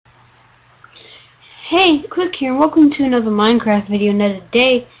Hey, Quick here, and welcome to another Minecraft video. Now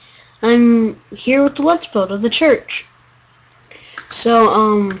today, I'm here with the Let's Build of the church.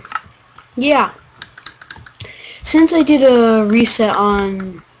 So, yeah. Since I did a reset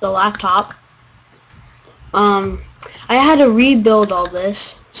on the laptop, I had to rebuild all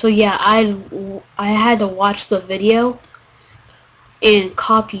this. So yeah, I had to watch the video and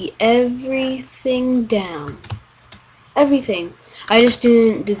copy everything down. Everything. I just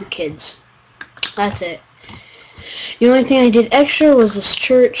didn't do the kids. That's it. The only thing I did extra was this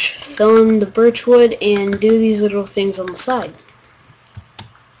church, fill in the birchwood, and do these little things on the side.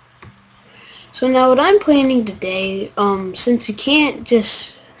 So now what I'm planning today, since we can't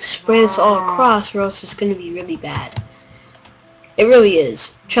just spray this all across or else it's going to be really bad. It really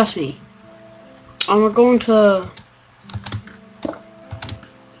is. Trust me. We're going to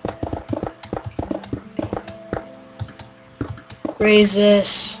raise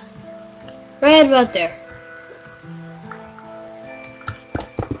this right about there.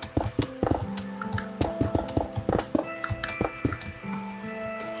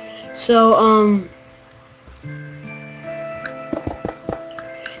 So,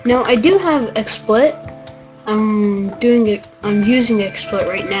 now I do have XSplit. I'm using XSplit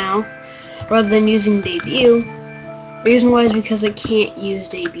right now, rather than using Debut. The reason why is because I can't use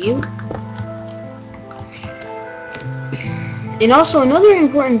Debut. And also, another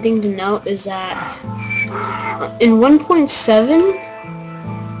important thing to note is that in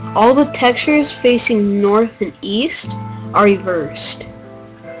 1.7, all the textures facing north and east are reversed.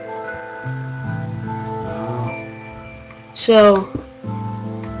 So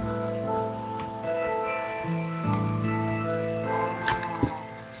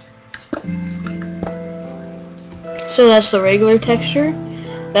that's the regular texture,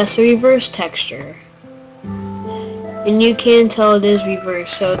 that's the reverse texture. And you can tell it is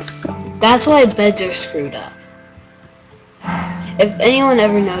reversed, so that's why beds are screwed up. If anyone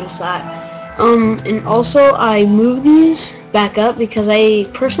ever noticed that. And also I moved these back up because I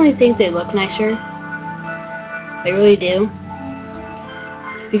personally think they look nicer. I really do.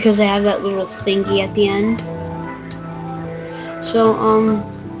 Because they have that little thingy at the end. So,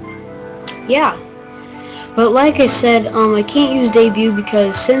 yeah. But like I said, I can't use Debut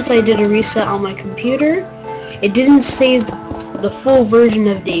because since I did a reset on my computer, it didn't save the full version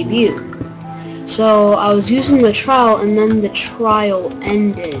of Debut. So I was using the trial and then the trial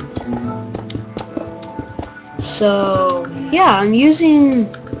ended. So, yeah, I'm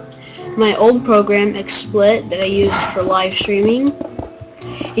using my old program, XSplit, that I used for live streaming.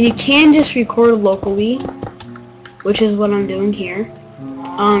 And you can just record locally, which is what I'm doing here.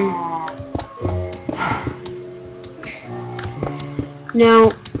 Now,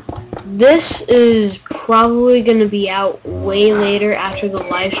 this is probably going to be out way later after the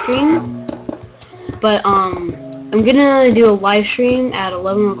live stream. But, I'm going to do a live stream at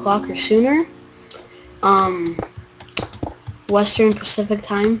 11 o'clock or sooner. Western Pacific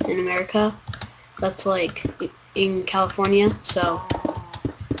time in America. That's like in California, so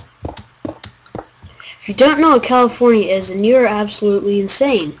if you don't know what California is, then you are absolutely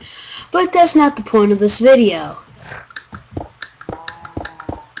insane. But that's not the point of this video.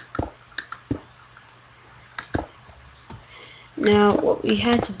 Now, what we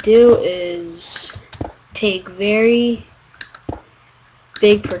had to do is take very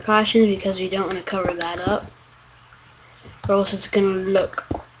big precautions because we don't want to cover that up, or else it's going to look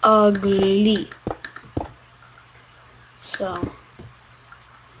ugly. So,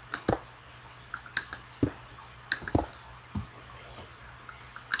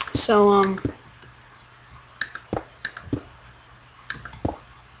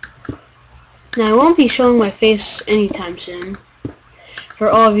 now I won't be showing my face anytime soon. For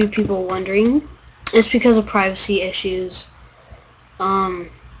all of you people wondering, it's because of privacy issues. On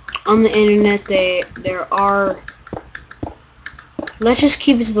the internet, there are, let's just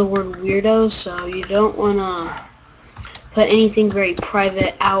keep it to the word weirdos, so you don't want to put anything very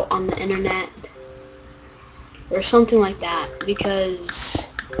private out on the internet or something like that, because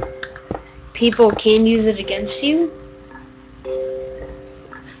people can use it against you,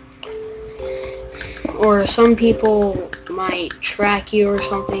 or some people might track you or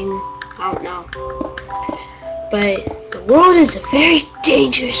something. I don't know, but the world is a very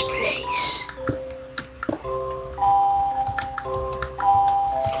dangerous place.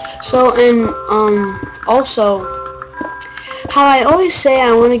 So, and also, how I always say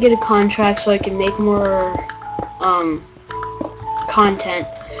I want to get a contract so I can make more content.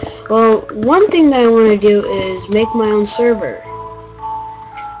 Well, one thing that I want to do is make my own server,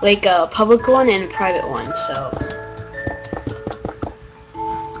 like a public one and a private one. So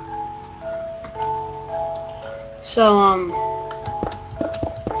So,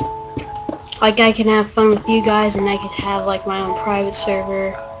 like I can have fun with you guys, and I could have like my own private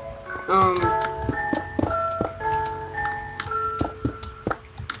server.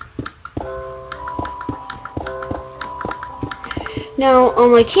 Now,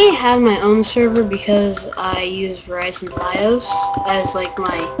 I can't have my own server because I use Verizon Fios as like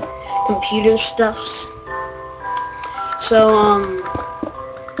my computer stuffs. So,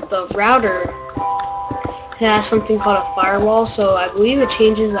 the router has something called a firewall, so I believe it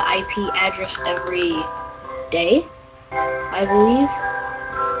changes the IP address every day, I believe.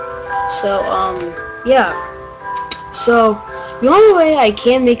 So, yeah. So, the only way I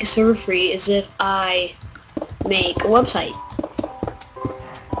can make a server free is if I make a website.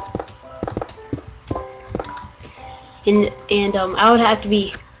 And I would have to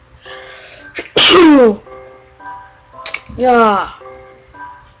be yeah.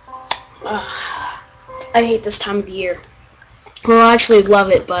 I hate this time of the year. Well, I actually love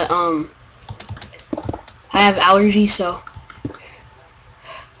it, but I have allergies, so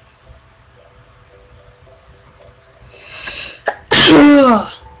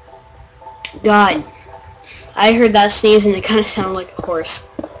God, I heard that sneeze and it kind of sounded like a horse,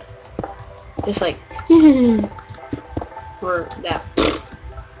 just like or that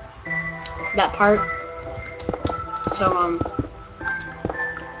part. So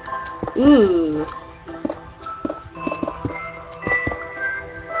ooh,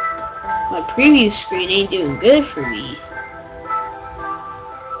 my preview screen ain't doing good for me.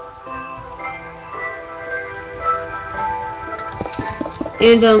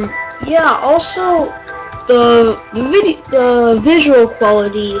 And yeah, also the visual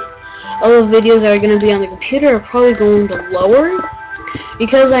quality of the videos that are going to be on the computer are probably going to lower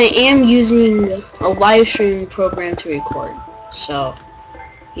because I am using a live stream program to record. So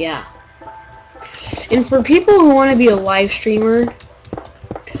yeah. And for people who want to be a live streamer,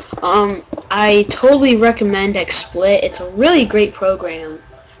 I totally recommend XSplit. It's a really great program.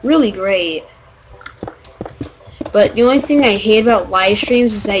 Really great. But the only thing I hate about live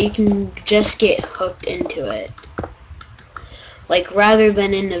streams is that you can just get hooked into it. Like, rather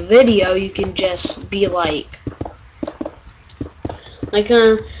than in the video, you can just be like,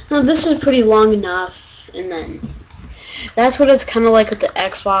 no, this is pretty long enough, and then that's what it's kind of like with the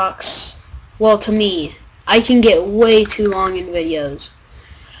Xbox. Well, to me, I can get way too long in videos.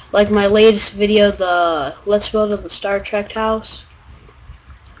 Like my latest video, the Let's Build of the Star Trek house.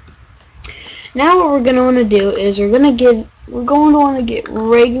 Now what we're gonna want to do is we're going to want to get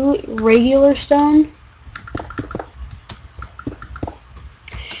regular stone,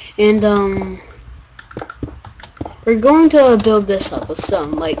 and we're going to build this up with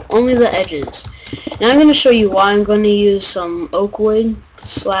stone, like only the edges. Now I'm going to show you why I'm going to use some oak wood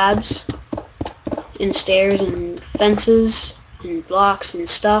slabs and stairs and fences and blocks and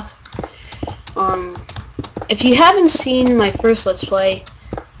stuff. If you haven't seen my first Let's Play,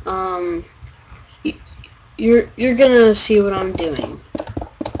 you're gonna see what I'm doing.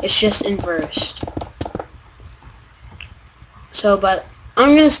 It's just inversed. So, but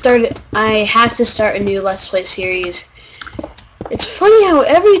I'm gonna start it. I have to start a new Let's Play series. It's funny how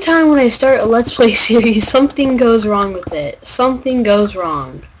every time when I start a Let's Play series, something goes wrong with it. Something goes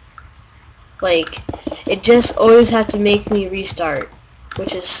wrong. Like, it just always have to make me restart,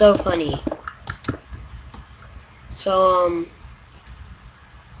 which is so funny. So,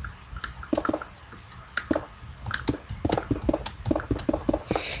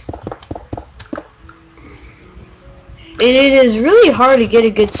 and it is really hard to get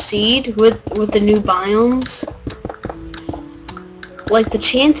a good seed with the new biomes. Like, the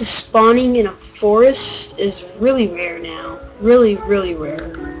chance of spawning in a forest is really rare now. Really, really rare.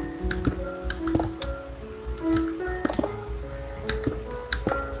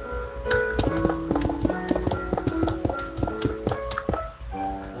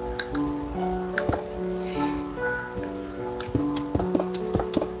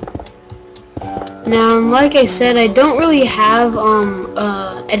 Now, like I said, I don't really have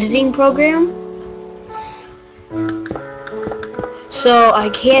editing program, so I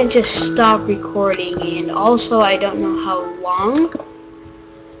can't just stop recording, and also I don't know how long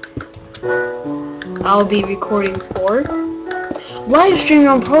I'll be recording for. Live stream,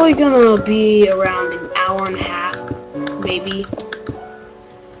 I'm probably gonna be around an hour and a half, maybe.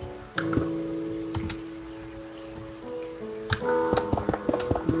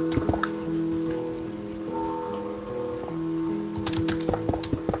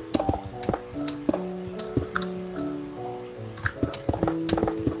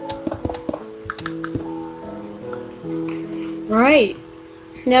 Right,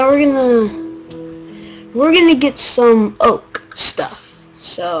 now we're gonna we're gonna get some oak stuff.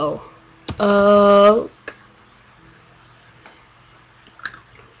 So, oak,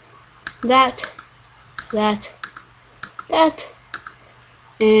 that,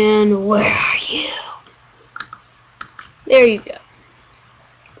 and where are you? There you go.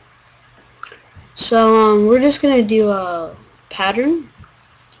 So, we're just gonna do a pattern.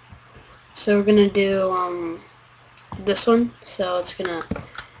 So we're gonna do, this one. So it's gonna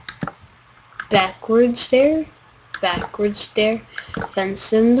backwards stare,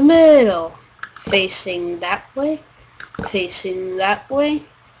 fence in the middle, facing that way,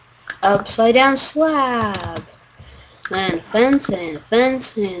 upside down slab, and a fence, and a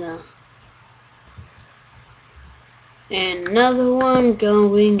fence, and another one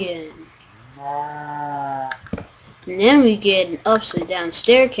going in. And then we get an upside down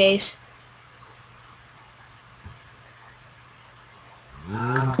staircase.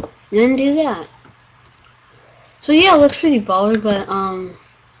 Then do that. So yeah, it looks pretty baller, but I'm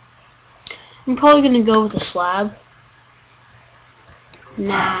probably gonna go with a slab.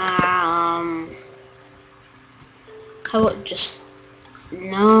 Nah, how about just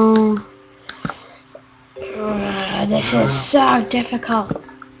no? This is so difficult,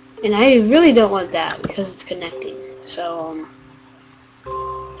 and I really don't want that because it's connecting. So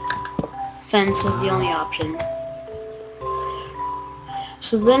fence is the only option.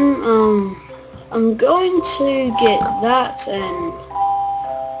 So then I'm going to get that and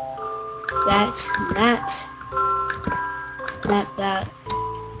that.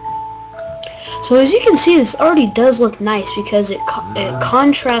 So as you can see, this already does look nice because it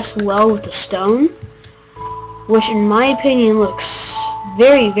contrasts well with the stone, which in my opinion looks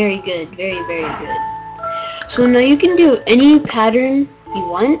very, very good. Very, very good. So now you can do any pattern you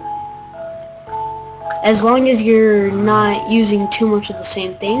want, as long as you're not using too much of the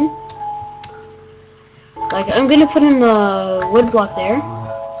same thing. Like, I'm gonna put in a wood block there,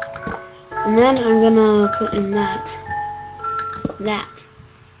 and then I'm gonna put in that,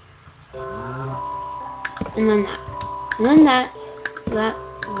 and then that,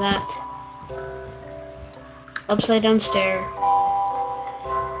 upside down stair,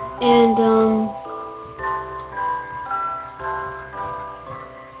 and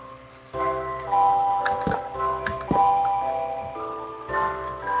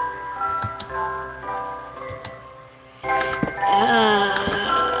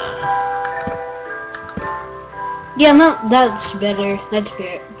yeah, no, that's better. That's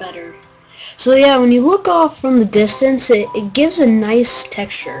better. So yeah, when you look off from the distance, it gives a nice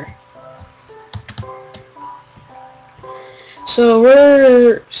texture. So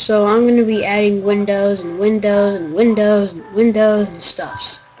I'm gonna be adding windows and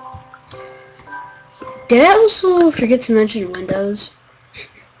stuffs. Did I also forget to mention windows?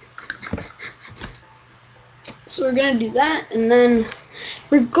 So we're gonna do that, and then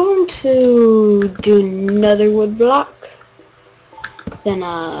we're going to do another wood block, then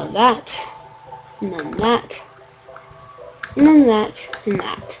that, and then that, and then that, and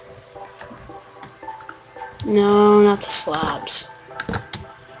that. No, not the slabs.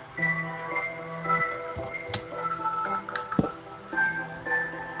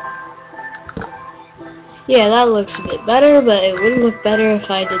 Yeah, that looks a bit better, but it would look better if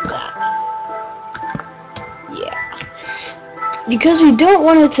I did that. Yeah. Because we don't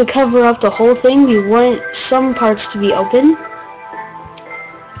want it to cover up the whole thing, we want some parts to be open.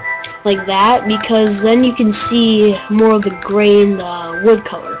 Like that, because then you can see more of the gray in the wood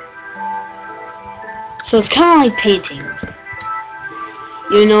color. So it's kind of like painting.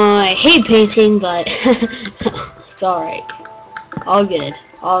 You know, I hate painting, but it's alright. All good.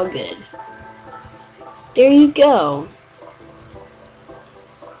 All good. There you go.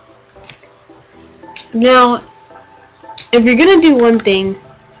 Now, if you're gonna do one thing,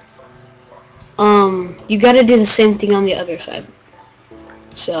 you gotta do the same thing on the other side.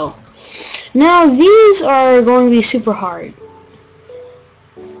 So, now these are going to be super hard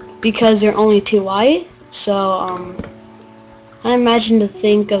because they're only 2 wide. So, I imagine to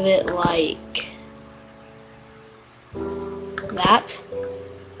think of it like that.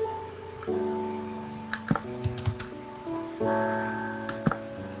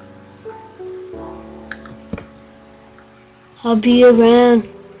 I'll be around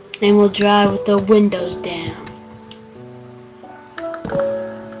and we'll drive with the windows down.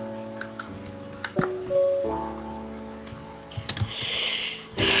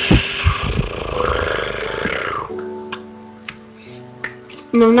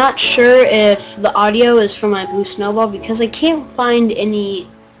 And I'm not sure if the audio is from my blue snowball because I can't find any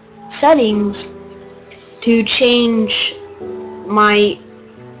settings to change my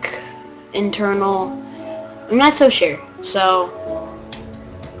internal I'm not so sure. So,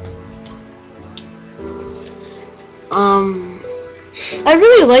 I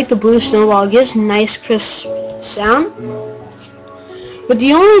really like the blue snowball. It gives nice crisp sound. But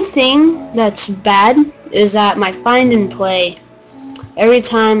the only thing that's bad is that my find and play, every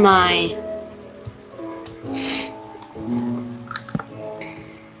time I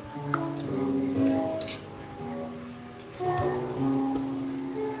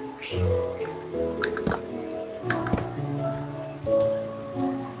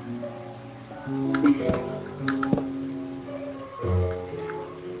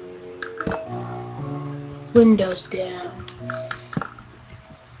windows down.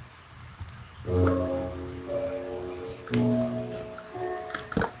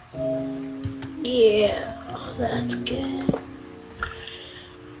 Yeah, that's good.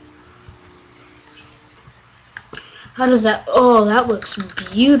 How does that? Oh, that looks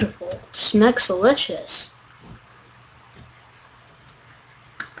beautiful. Smexalicious.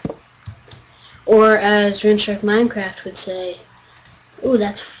 Or as Rinstruck Minecraft would say, ooh,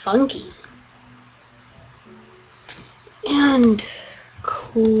 that's funky. And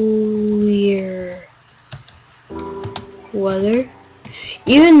clear weather.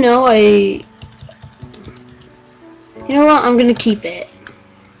 Even though you know what, I'm gonna keep it.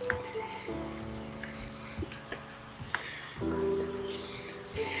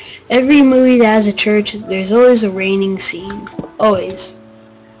 Every movie that has a church, there's always a raining scene. Always.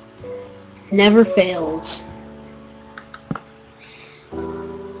 Never fails.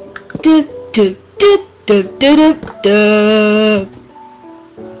 Dip, dip, dip, dip, dip, dip, dip.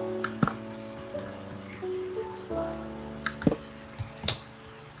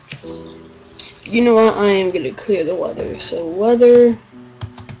 You know what? I am gonna clear the weather. So weather,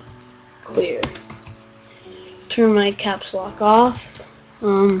 clear. Turn my caps lock off.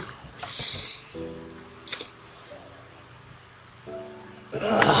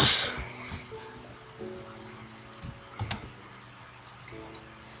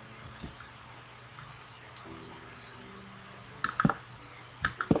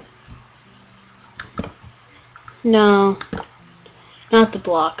 No, not the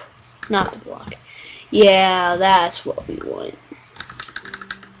block. Not the block. Yeah, that's what we want.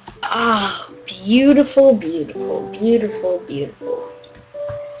 Ah, beautiful, beautiful, beautiful, beautiful.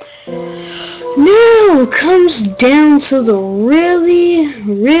 Now comes down to the really,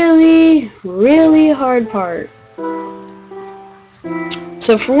 really, really hard part.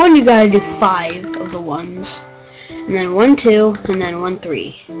 So for one, you gotta do 5 of the ones, and then 1, 2, and then 1,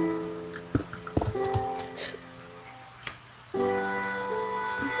 3.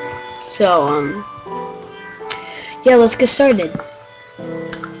 So, yeah, let's get started.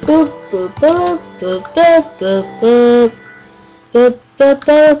 Boop, boop, boop, boop, boop, boop, boop. Boop, boop,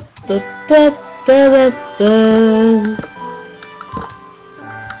 boop, boop, boop, boop, boop.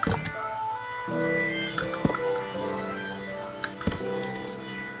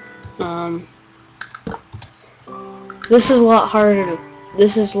 This is a lot harder to,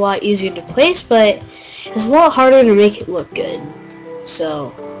 this is a lot easier to place, but it's a lot harder to make it look good.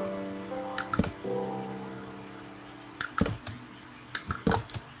 So,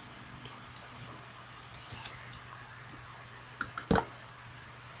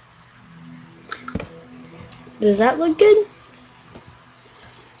 does that look good?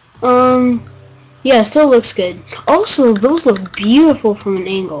 Yeah, it still looks good. Also, those look beautiful from an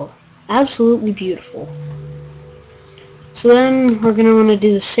angle. Absolutely beautiful. So then we're gonna want to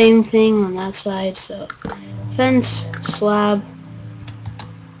do the same thing on that side. So fence, slab,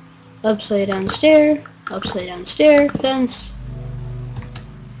 upside down stair, fence,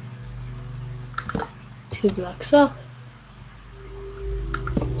 2 blocks up,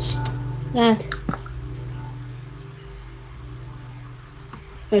 that.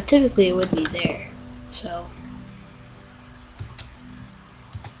 But typically it would be there. So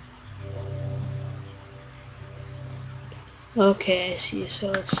okay, I see. So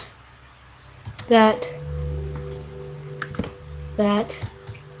it's that,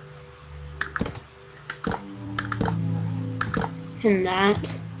 and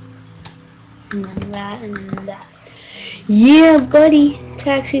that, and then that, and then that. Yeah, buddy,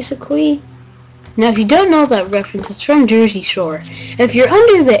 Taxi Sequoia. Now, if you don't know that reference, it's from Jersey Shore. If you're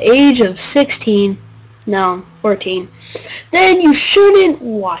under the age of 16, no, 14, then you shouldn't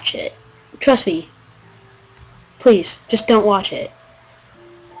watch it. Trust me. Please, just don't watch it.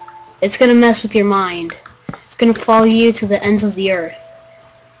 It's gonna mess with your mind. It's gonna follow you to the ends of the earth.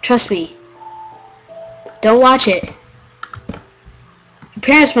 Trust me. Don't watch it. Your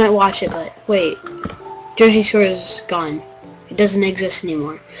parents might watch it, but wait. Jersey Shore is gone. It doesn't exist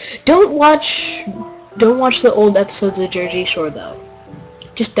anymore. Don't watch Don't watch the old episodes of Jersey Shore though.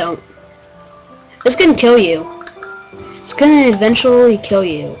 Just don't. It's gonna kill you. It's gonna eventually kill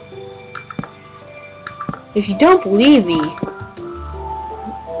you. If you don't believe me,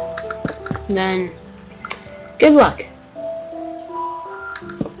 then good luck.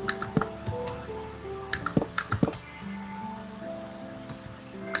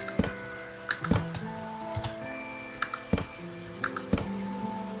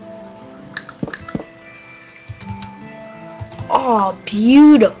 Oh,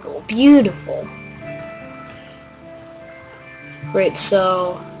 beautiful, beautiful. Right,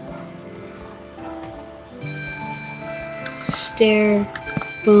 so stare,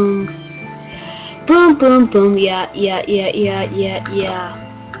 boom, boom, boom, boom. Yeah, yeah, yeah, yeah, yeah, yeah.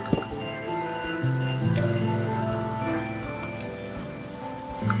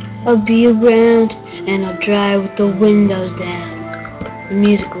 I'll be around and I'll drive with the windows down, the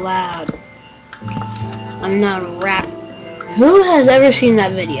music loud. I'm not a rap. Who has ever seen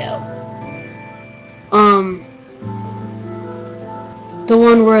that video? The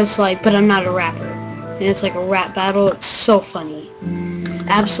one where it's like, but I'm not a rapper. And it's like a rap battle. It's so funny.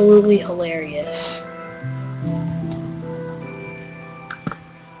 Absolutely hilarious.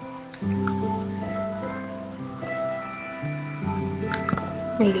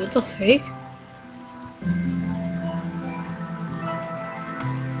 Dude, it's a fake?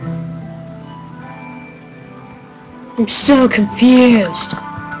 I'm so confused.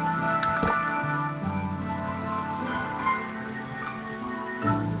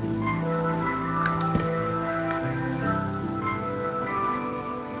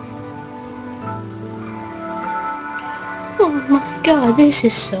 Oh my god, this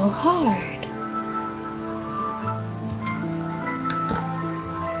is so hard.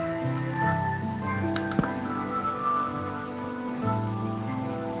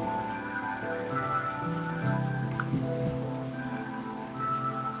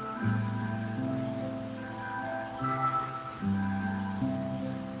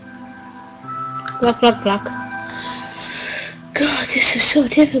 Cluck, cluck, cluck. God, this is so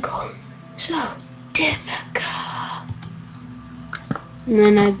difficult. So difficult. And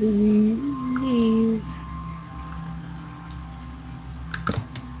then I believe...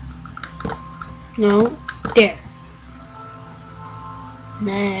 No, there. And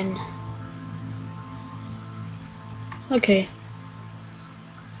then... Okay.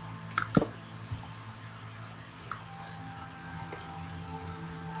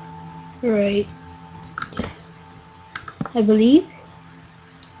 Right. I believe.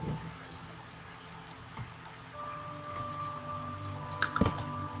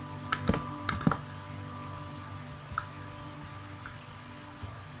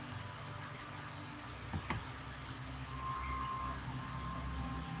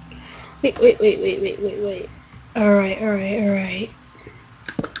 Wait. Alright.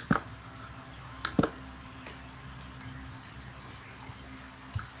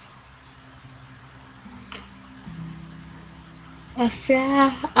 I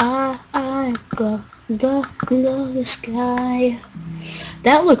fly, I go, the sky.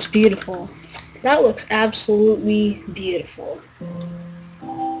 That looks beautiful. That looks absolutely beautiful.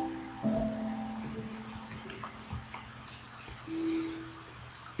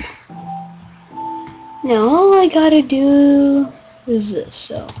 Now all I gotta do is this,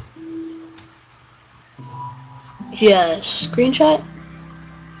 so. Just screenshot.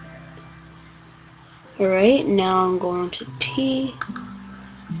 Alright, now I'm going to T.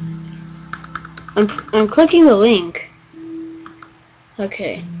 I'm clicking the link.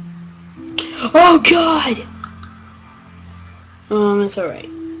 Okay. Oh god! It's alright.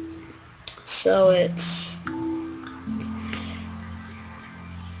 So it's...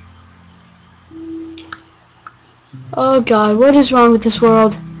 Oh god, what is wrong with this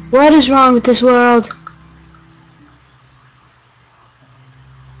world? What is wrong with this world?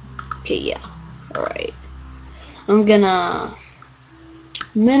 Okay, yeah. Alright. I'm gonna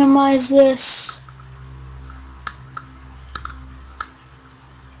minimize this.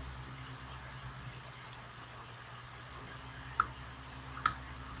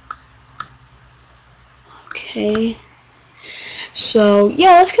 Okay. So,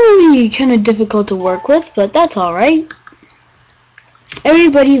 yeah, that's gonna be kind of difficult to work with, but that's alright.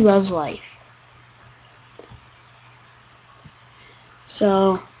 Everybody loves life.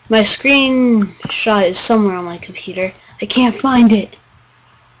 So, my screenshot is somewhere on my computer. I can't find it.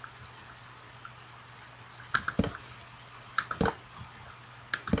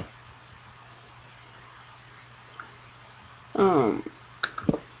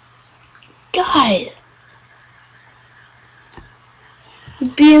 God.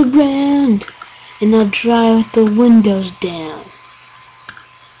 Be around and I'll drive with the windows down.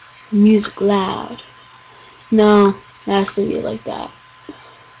 Music loud. No, it has to be like that.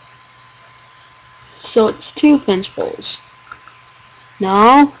 So it's 2 fence poles.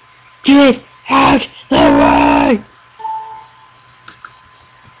 No, get out the way!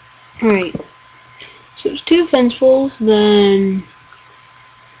 Alright, so it's 2 fence poles, then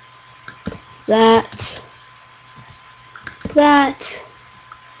that,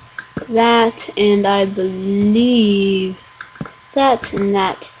 and I believe that, and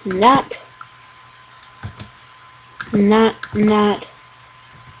that, and that, and that, and that,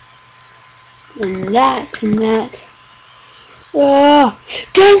 and that, and that. Ah,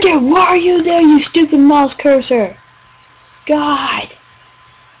 dang it, why are you there, you stupid mouse cursor? God,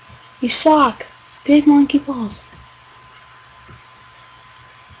 you suck. Big monkey balls.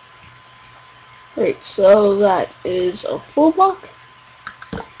 Right, so that is a full block?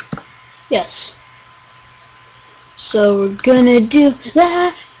 Yes. So we're gonna do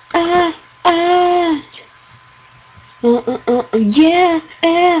that. Yeah.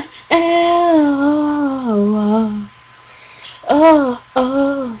 Oh.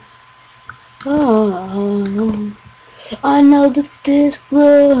 I know that this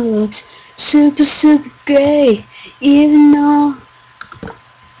looks super great, even though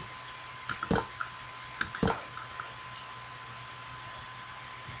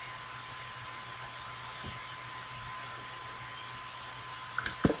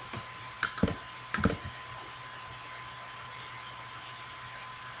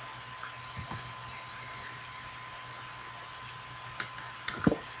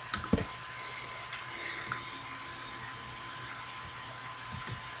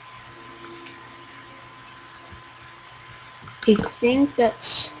I think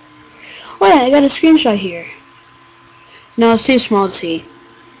that's... Wait, I got a screenshot here. No, it's too small to see.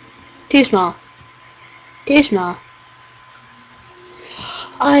 Too small. Too small.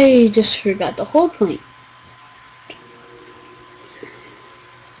 I just forgot the whole point.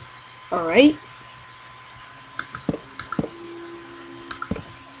 Alright.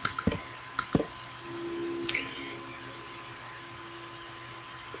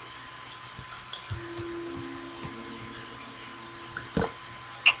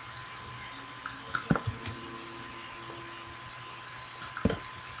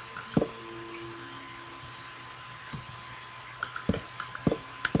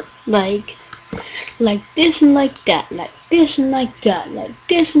 Like this and like that, like this and like that, like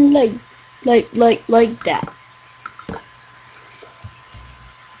this and like that.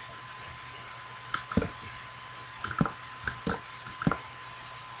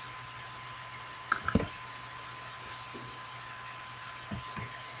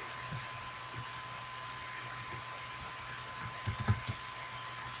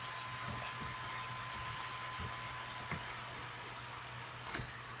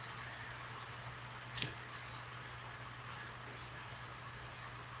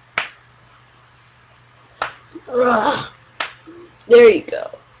 Ugh. There you go.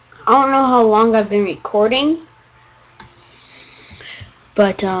 I don't know how long I've been recording,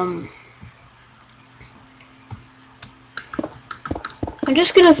 but I'm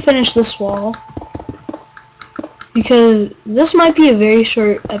just gonna finish this wall because this might be a very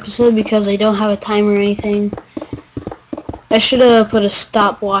short episode because I don't have a timer or anything. I should have put a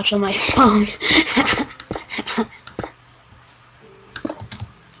stopwatch on my phone.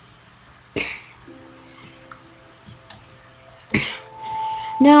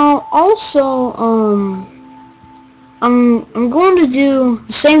 Now, also, I'm going to do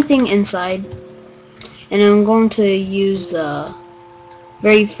the same thing inside, and I'm going to use the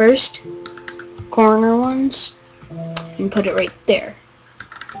very first corner ones and put it right there.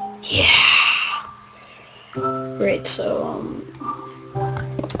 Yeah. Great. So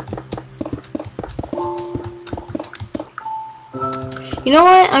you know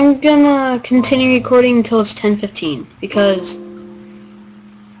what? I'm gonna continue recording until it's 10:15 because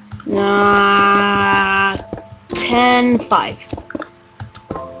 10:05.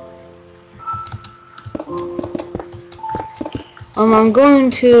 I'm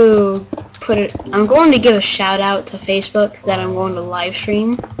going to put it. I'm going to give a shout out to Facebook that I'm going to live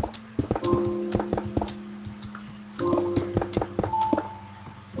stream.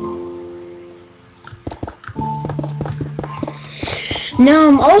 Now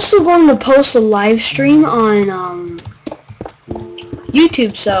I'm also going to post a live stream on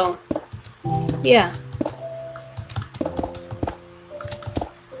YouTube. So yeah.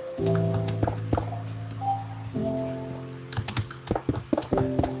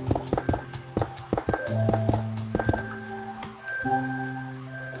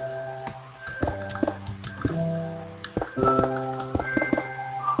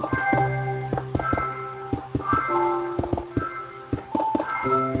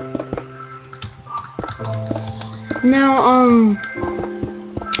 Now, I'm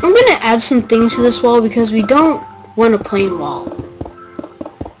gonna add some things to this wall because we don't want a plain wall.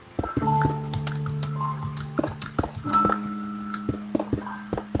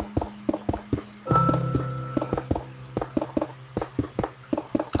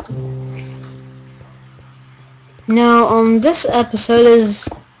 Now, this episode is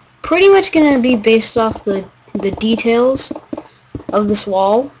pretty much gonna be based off the details of this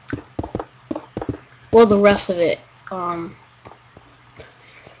wall. Well, the rest of it.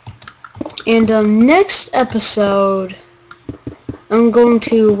 Next episode, I'm going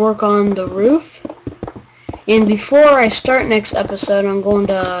to work on the roof. And before I start next episode, I'm going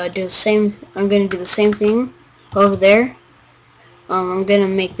to do the same. I'm going to do the same thing over there. I'm going to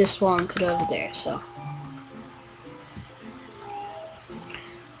make this wall and put it over there. So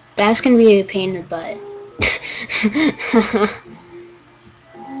that's going to be a pain in the butt.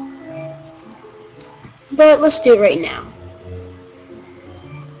 But let's do it right now.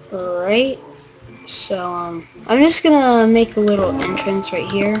 Alright. So I'm just gonna make a little entrance right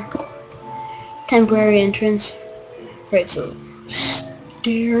here. Temporary entrance. Right, so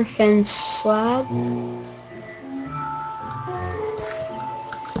stair fence slab.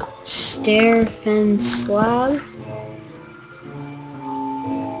 Stair fence slab.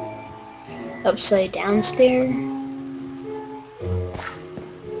 Upside down stair.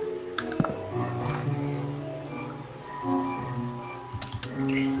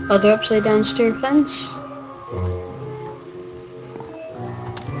 Other upside down stair fence.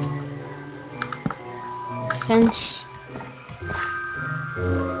 Fence.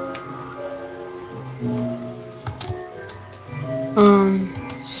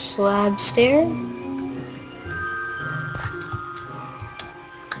 Slab stair.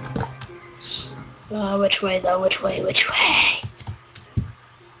 Which way though? Which way? Which way?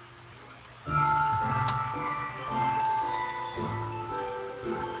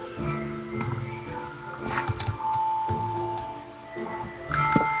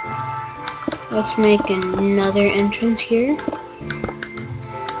 Let's make another entrance here.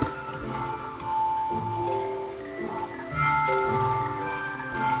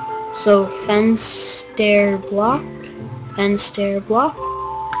 So fence, stair, block, fence, stair, block,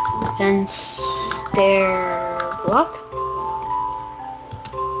 fence, stair, block.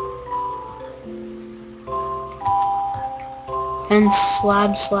 Fence,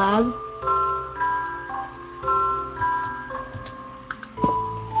 slab, slab.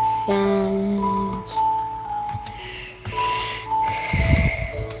 Fence.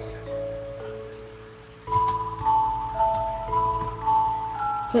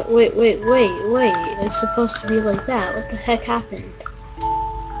 But wait, it's supposed to be like that. What the heck happened?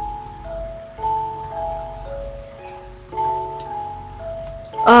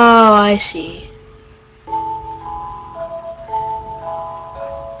 Oh, I see.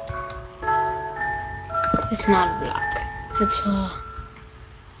 It's not a block. It's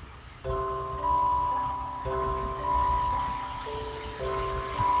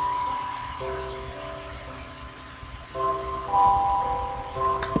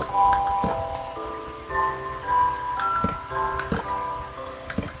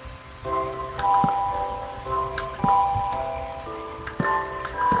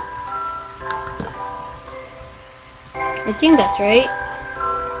I think that's right.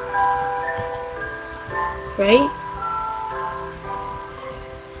 Right?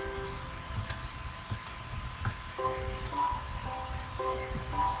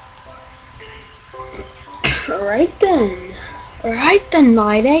 Alright then. Alright then,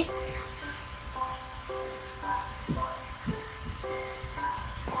 lady.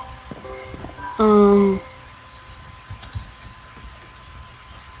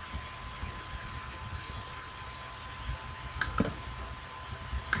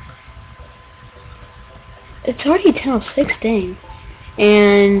 It's already 10:06, dang.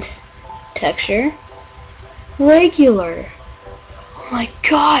 And texture, regular. Oh my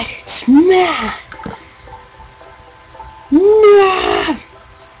god, it's math. Math.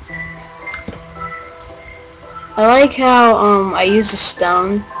 I like how I use a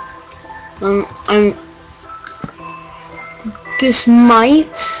stone. This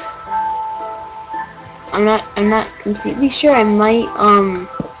might. I'm not completely sure. I might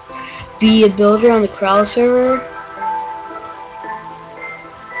be a builder on the Corral server.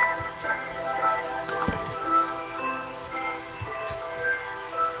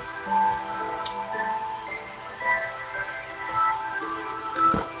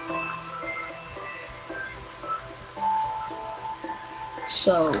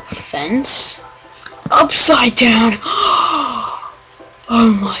 So fence upside down.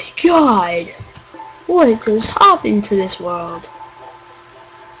 Oh my god. What has happened to this world?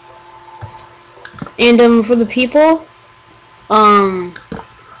 And for the people,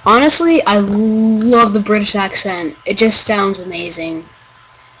 honestly, I love the British accent. It just sounds amazing.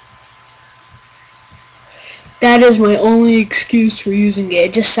 That is my only excuse for using it.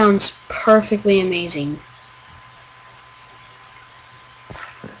 It just sounds perfectly amazing.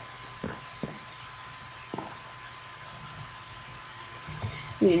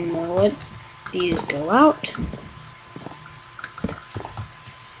 You know what? These go out.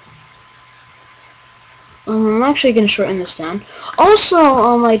 I'm actually gonna shorten this down.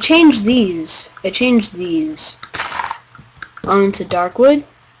 Also, I changed these. To Darkwood,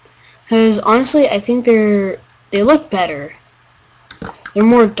 because honestly, I think they look better. They're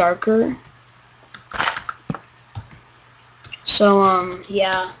more darker. So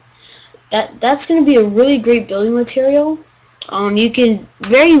yeah, that's gonna be a really great building material. You can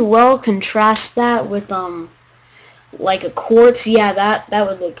very well contrast that with like a quartz. Yeah, that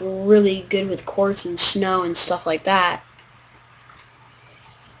would look really good with quartz and snow and stuff like that.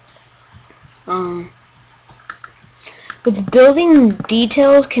 But building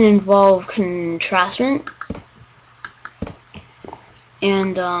details can involve contrastment,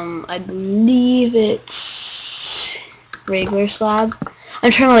 and I believe it's regular slab.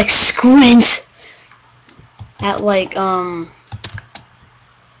 I'm trying to like squint at like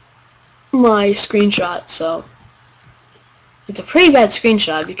my screenshot, so it's a pretty bad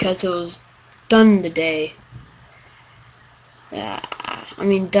screenshot because it was done in the day. I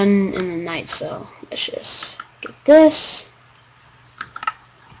mean done in the night, so let's just get this.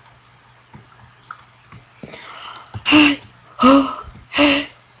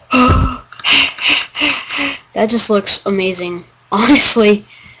 That just looks amazing, honestly.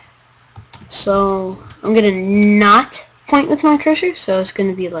 So I'm gonna not point with my cursor, so it's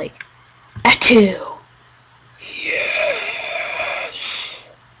gonna be like ep.2. Yes.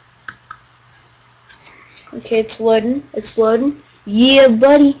 Okay, it's loading. It's loading. Yeah,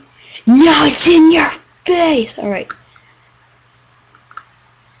 buddy. Now it's in your face. All right.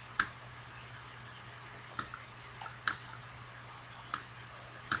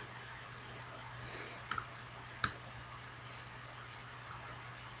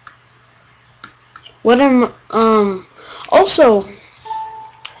 What also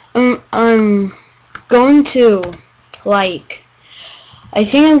I'm going to like I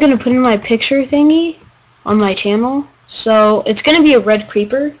think I'm gonna put in my picture thingy on my channel. So it's gonna be a red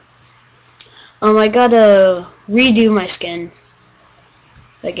creeper. I gotta redo my skin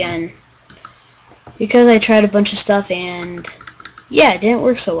again because I tried a bunch of stuff and yeah, it didn't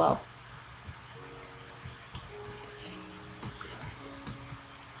work so well.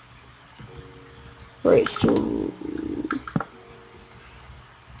 Right, so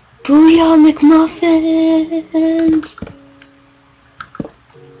Booyah McMuffins!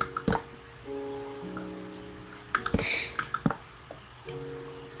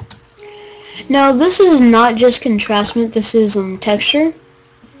 Now this is not just contrastment, this is texture.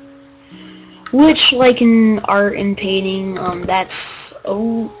 Which like in art and painting, that's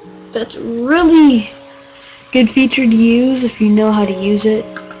really good feature to use if you know how to use it.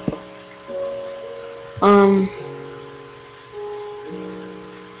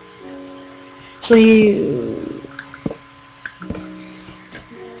 So you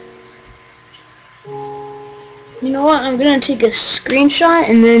know what? I'm gonna take a screenshot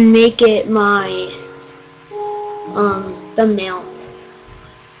and then make it my thumbnail.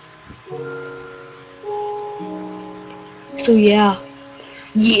 So yeah.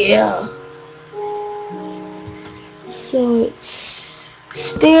 So it's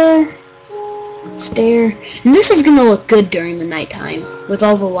stare, and this is gonna look good during the nighttime with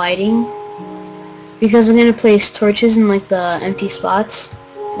all the lighting, because I'm gonna place torches in like the empty spots,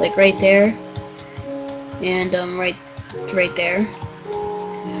 like right there, and right there,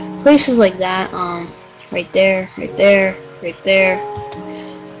 places like that, right there,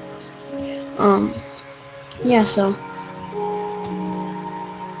 yeah. So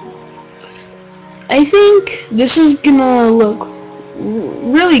I think this is gonna look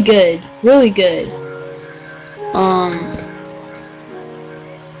really good.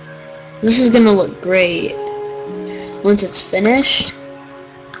 This is gonna look great once it's finished.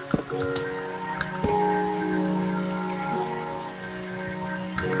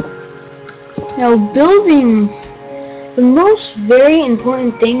 Now building, the most very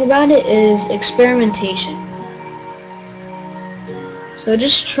important thing about it is experimentation. So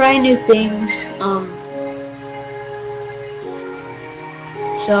just try new things.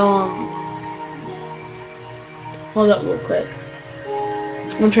 Hold up real quick.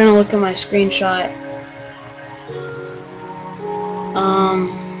 I'm trying to look at my screenshot.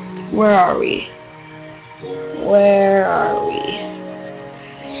 Where are we? Where are we?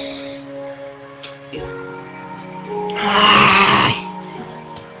 Ah,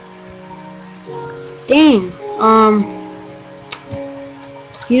 dang.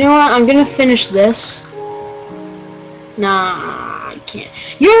 You know what? I'm gonna finish this. Nah, I can't.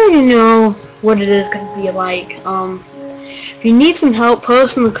 You already know what it is gonna be like. If you need some help,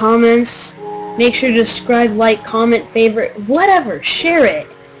 post in the comments. Make sure to subscribe, like, comment, favorite, whatever. Share it.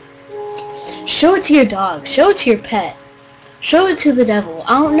 Show it to your dog. Show it to your pet. Show it to the devil.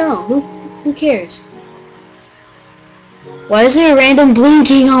 I don't know. Who cares? Why is there a random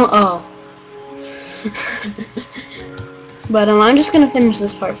blinking on? Oh. But I'm just gonna finish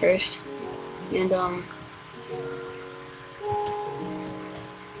this part first. And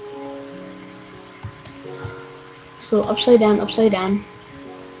so upside down, upside down.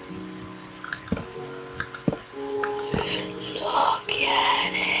 Look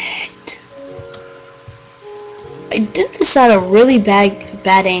at it. I did this at a really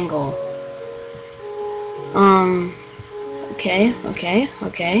bad angle. Okay.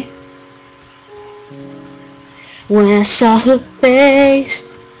 When I saw her face,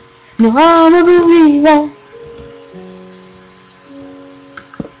 no, I'm a believer.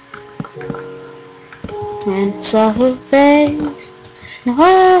 When I saw her face, no,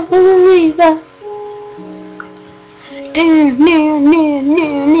 I'm a believer.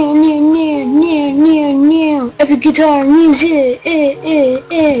 Every guitar music.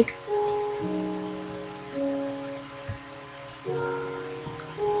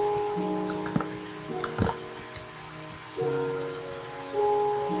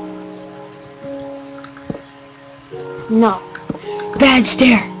 No. Bad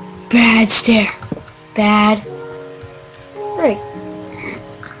stare. Bad. Right.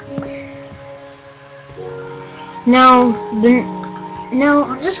 Now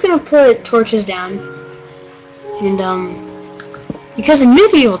I'm just gonna put torches down. And because in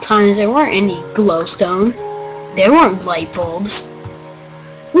medieval times there weren't any glowstone. There weren't light bulbs.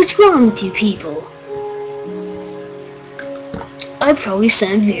 What's wrong with you people? I probably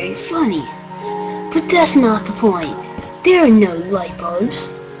sound very funny. But that's not the point. There are no light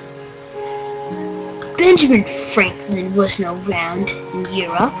bulbs. Benjamin Franklin wasn't around in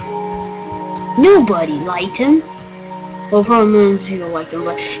Europe. Nobody liked him. Well, probably millions of people liked him,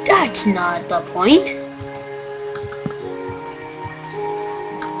 but that's not the point.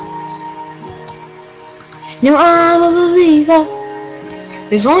 No, I'm a believer.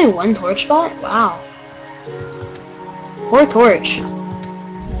 There's only one torch spot? Wow. Poor Torch.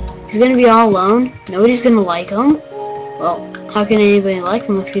 He's gonna be all alone. Nobody's gonna like him. Well, how can anybody like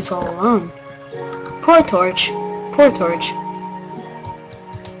him if he's all alone? Poor Torch. Poor Torch.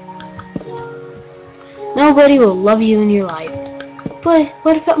 Nobody will love you in your life. But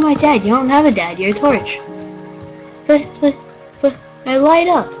what about my dad? You don't have a dad. You're a torch. But I light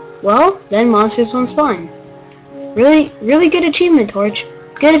up. Well, then monsters won't spawn. Really good achievement, Torch.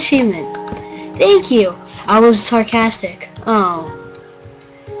 Good achievement. Thank you. I was sarcastic. Oh.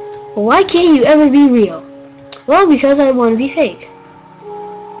 Well, why can't you ever be real? Well, because I want to be fake.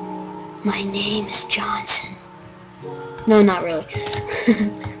 My name is Johnson. No, not really.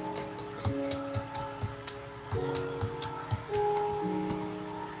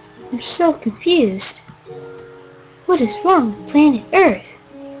 I'm so confused. What is wrong with planet Earth?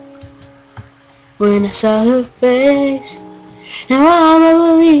 When I saw her face, now I'm a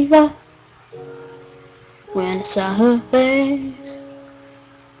believer. When I saw her face,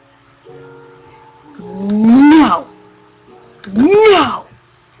 no.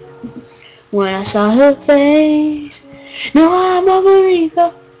 When I saw her face, now I'm a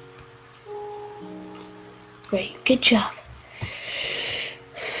believer. Great, good job.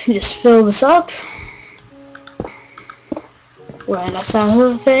 Just fill this up. When I saw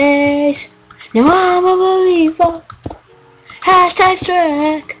her face, now I'm a believer. Hashtag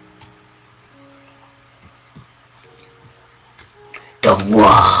Shrek. The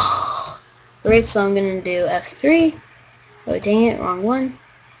wall. Alright, so I'm gonna do F3. Oh, dang it, wrong one.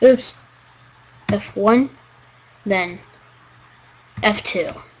 Oops. F1, then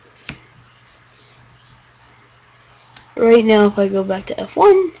F2. Right now, if I go back to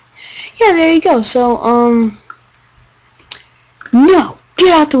F1, yeah, there you go. So, no,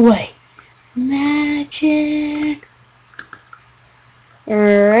 get out the way. Magic.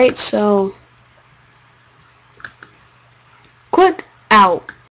 Alright, so, click out.